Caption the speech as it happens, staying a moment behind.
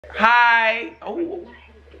Hi. Oh.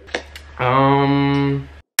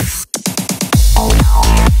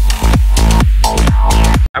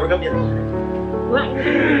 Are we gonna be what?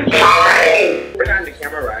 We're not on the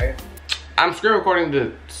camera, right? I'm screen recording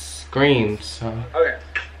the screen, so. Okay.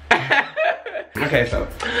 Okay, so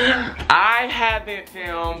I haven't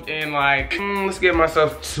filmed in like, let's give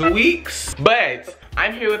myself 2 weeks. But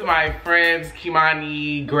I'm here with my friends,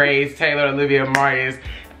 Kimani, Grace, Taylor, Olivia, Marius.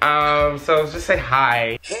 So just say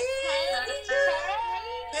hi. Hey,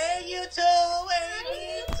 you too.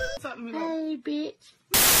 Hey, bitch.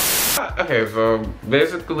 Okay, so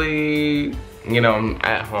basically, you know, I'm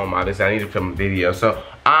at home, obviously I need to film a video. So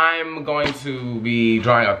I'm going to be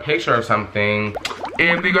drawing a picture of something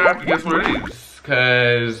and you're gonna have to guess what it is,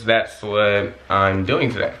 cause that's what I'm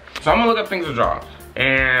doing today. So I'm gonna look up things to draw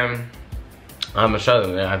and I'm gonna show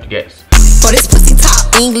them and I have to guess. For this pussy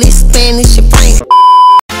top, English, Spanish, and French.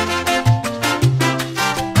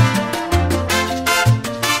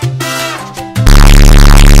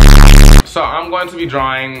 So I'm going to be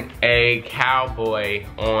drawing a cowboy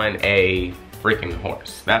on a freaking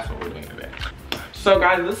horse. That's what we're doing today. So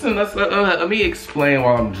guys, listen, let me explain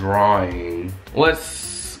while I'm drawing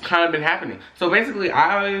what's kind of been happening. So basically,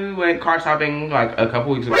 I went car shopping like a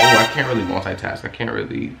couple weeks ago. Oh, I can't really multitask. I can't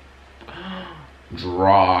really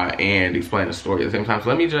draw and explain a story at the same time. So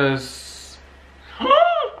let me just,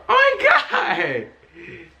 oh my God,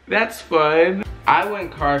 that's fun. I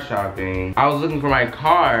went car shopping. I was looking for my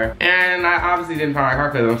car and I obviously didn't find my car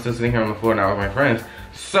because I'm still sitting here on the floor now with my friends.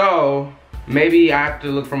 So maybe I have to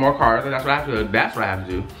look for more cars and that's what I have to do. That's what I have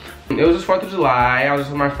to do. It was just 4th of July. I was just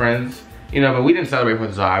with my friends, you know, but we didn't celebrate 4th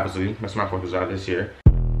of July, obviously. That's my 4th of July this year.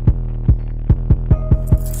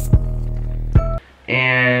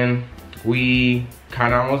 And we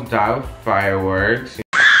kind of almost died with fireworks.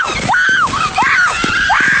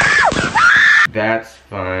 That's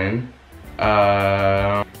fun.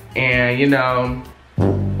 And you know,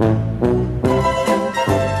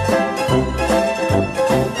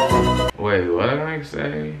 wait, what am I gonna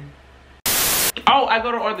say? Oh, I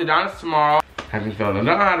go to orthodontist tomorrow. I haven't filmed. I don't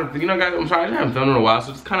know how to, you know, guys, I'm sorry, I haven't filmed in a while,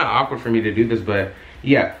 so it's kind of awkward for me to do this, but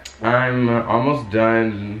yeah, I'm almost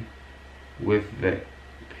done with the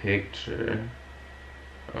picture.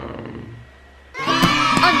 I'm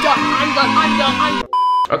done.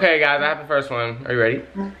 Okay, guys, I have the first one. Are you ready?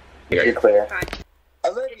 You're clear.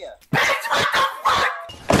 Olivia.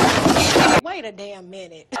 Wait a damn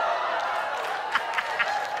minute.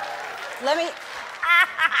 Let me.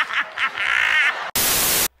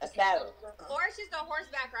 That's Natalie. Horse is the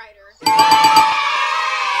horseback rider.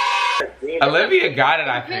 Olivia got it,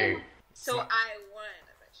 I think. So I won.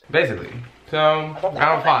 Basically. So, I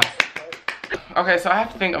don't pause. Okay, so I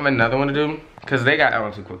have to think of another one to do because they got that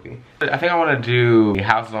one too quickly. I think I want to do the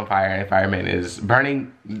house is on fire and fireman is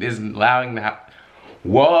burning, is allowing the house.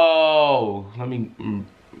 Whoa! Let me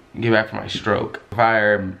get back from my stroke.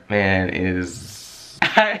 Fireman is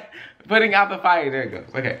putting out the fire. There it goes.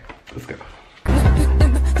 Okay, let's go.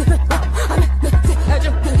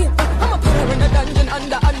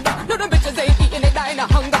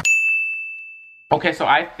 Okay, so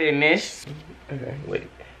I finished. Okay, wait.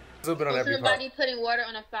 A little bit on every part. Somebody putting water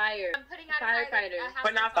on a fire. I'm putting out Firefighter. a house.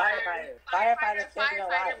 But not firefighter. Firefighter saving a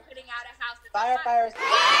life. Putting out a house. That's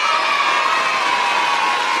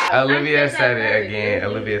Firefighters. Olivia said it again.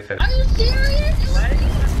 Olivia said it. Are you serious?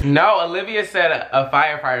 What? No, Olivia said a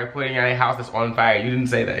firefighter putting out a house that's on fire. You didn't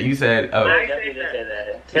say that. You said, oh. I definitely did say that.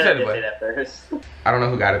 You said say that first. I don't know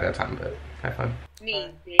who got it that time, but have fun.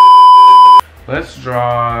 Me. Let's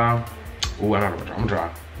draw. Ooh, I'm gonna draw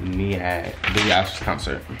me at Billie Eilish's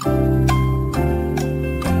concert.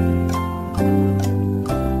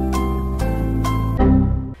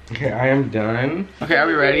 Okay, I am done. Okay, are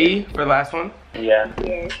we ready for the last one? Yeah.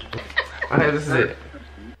 Yes. Okay, this is it.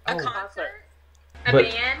 A concert? A But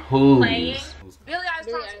band? who's? Playing? Billie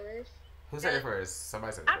Eilish concert. Who said it first?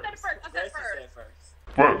 Somebody said it I said it first. first. I said it first.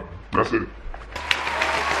 Right, that's it.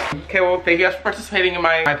 Okay, well, thank you guys for participating in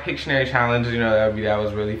my Pictionary challenge. You know, that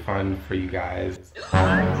was really fun for you guys.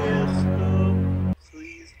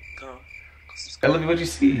 Please go. Olivia, what'd you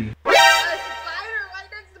see? A spider right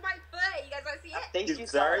next to my foot. You guys want to see it? I think you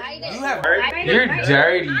dirty. You have, you're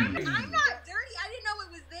dirty. I'm not dirty. I didn't know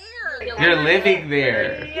it was there. You're living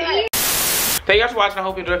there. Thank you guys for watching. I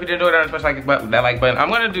hope you enjoyed. If you did enjoy it, smash that like button. I'm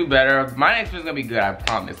gonna do better. My next video is gonna be good, I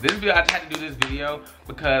promise. This video, I just had to do this video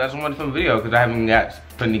because I just wanted to film a video because I haven't got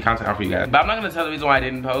put any content out for you guys. But I'm not gonna tell the reason why I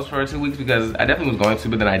didn't post for 2 weeks because I definitely was going to,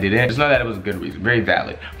 but then I didn't. Just know that it was a good reason, very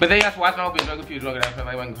valid. But thank you guys for watching. I hope you enjoyed. If you enjoyed, smash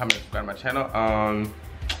like button, comment, subscribe to my channel.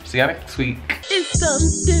 See you next week. It's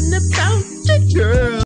something about you, girl.